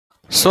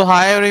So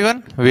hi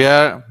everyone, we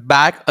are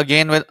back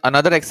again with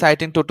another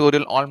exciting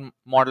tutorial on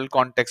Model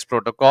Context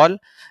Protocol,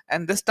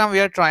 and this time we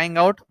are trying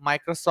out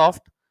Microsoft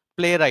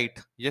Playwright.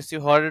 Yes,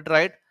 you heard it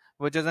right,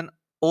 which is an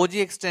OG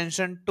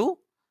extension to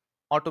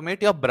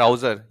automate your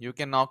browser. You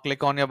can now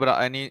click on your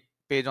any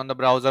page on the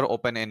browser,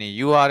 open any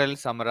URL,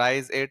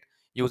 summarize it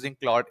using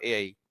Claude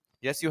AI.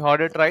 Yes, you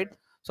heard it right.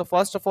 So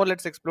first of all,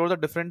 let's explore the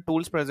different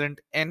tools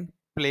present in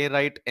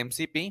Playwright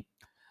MCP.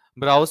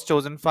 Browse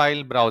chosen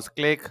file, browse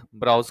click,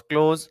 browse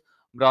close,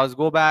 browse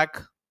go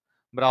back,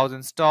 browse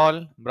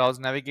install, browse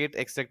navigate,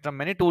 etc.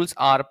 Many tools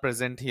are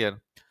present here.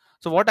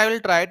 So what I will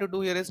try to do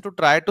here is to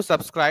try to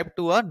subscribe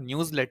to a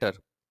newsletter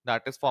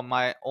that is for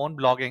my own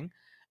blogging,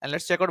 and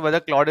let's check out whether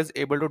Claude is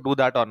able to do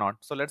that or not.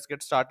 So let's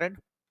get started.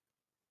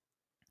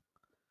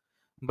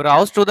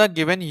 Browse to the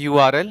given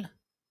URL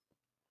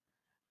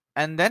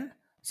and then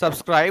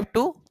subscribe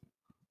to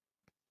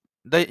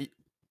the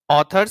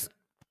author's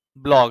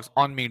blogs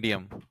on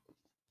Medium.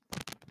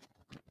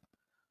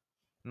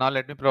 Now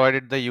let me provide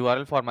it the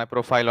URL for my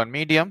profile on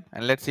Medium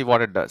and let's see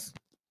what it does.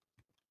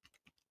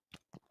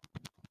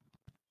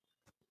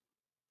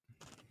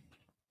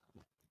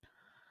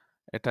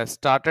 It has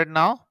started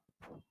now.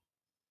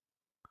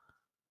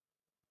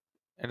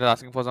 It is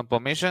asking for some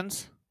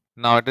permissions.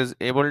 Now it is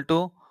able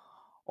to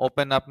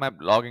open up my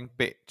blogging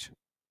page.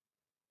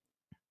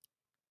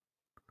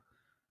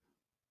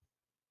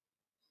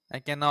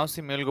 I can now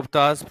see Mehul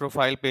Gupta's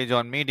profile page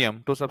on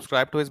Medium. To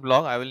subscribe to his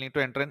blog, I will need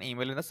to enter an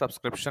email in the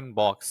subscription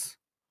box.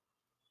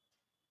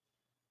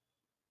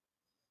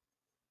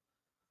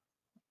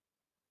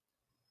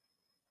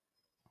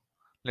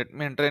 Let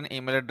me enter an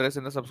email address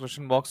in the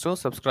subscription box to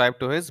subscribe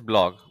to his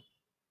blog.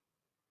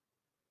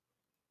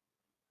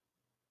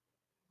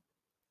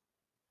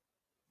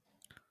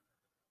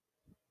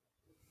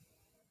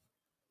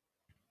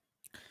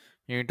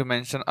 You need to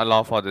mention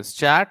allow for this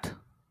chat.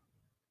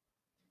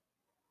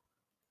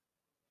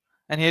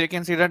 And here you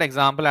can see that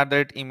example at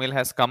that email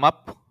has come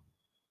up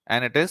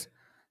and it is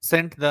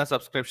sent the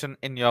subscription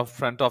in your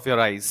front of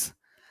your eyes.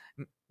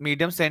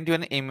 Medium sent you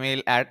an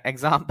email at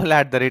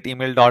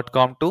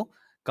example@email.com to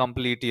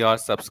complete your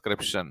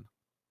subscription.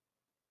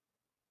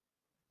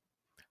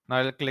 Now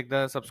I'll click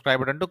the subscribe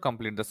button to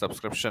complete the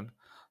subscription.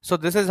 So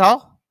this is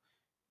how.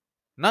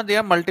 Now there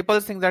are multiple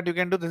things that you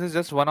can do. This is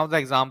just one of the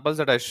examples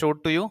that I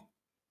showed to you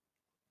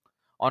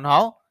on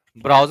how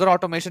browser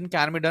automation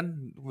can be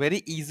done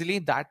very easily,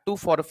 that too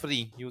for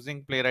free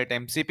using Playwright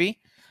MCP.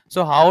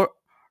 So how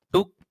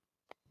to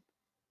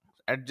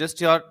adjust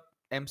your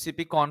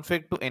MCP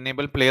config to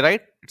enable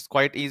Playwright? It's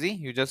quite easy.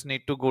 You just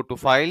need to go to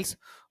files,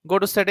 go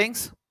to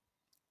settings,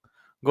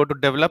 go to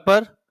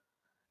developer,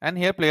 and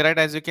here Playwright,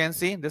 as you can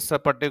see, this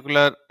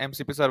particular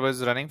MCP server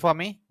is running for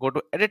me. Go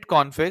to edit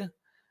config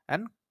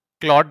and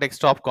Claude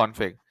desktop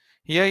config.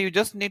 Here you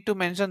just need to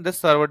mention this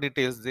server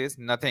details. There is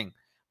nothing.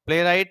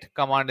 Playwright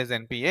command is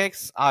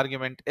npx,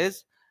 argument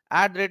is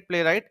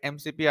 @playwright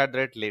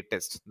mcp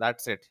 @latest.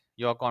 That's it.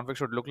 Your config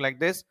should look like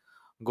this.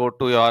 Go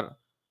to your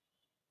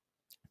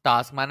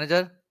task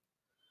manager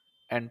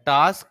and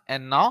task,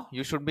 and now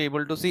you should be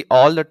able to see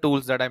all the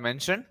tools that I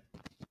mentioned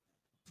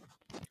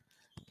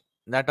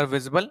that are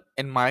visible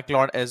in my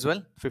Claude as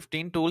well.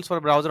 15 tools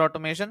for browser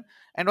automation,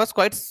 and was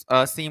quite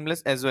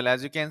seamless as well.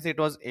 As you can see, it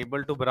was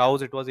able to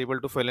browse, it was able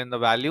to fill in the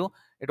value,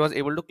 it was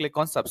able to click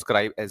on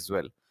subscribe as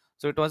well.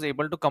 So it was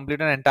able to complete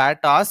an entire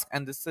task,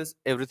 and this is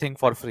everything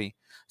for free.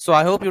 So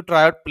I hope you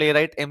try out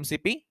Playwright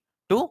MCP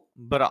to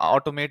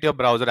automate your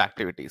browser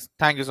activities.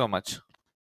 Thank you so much.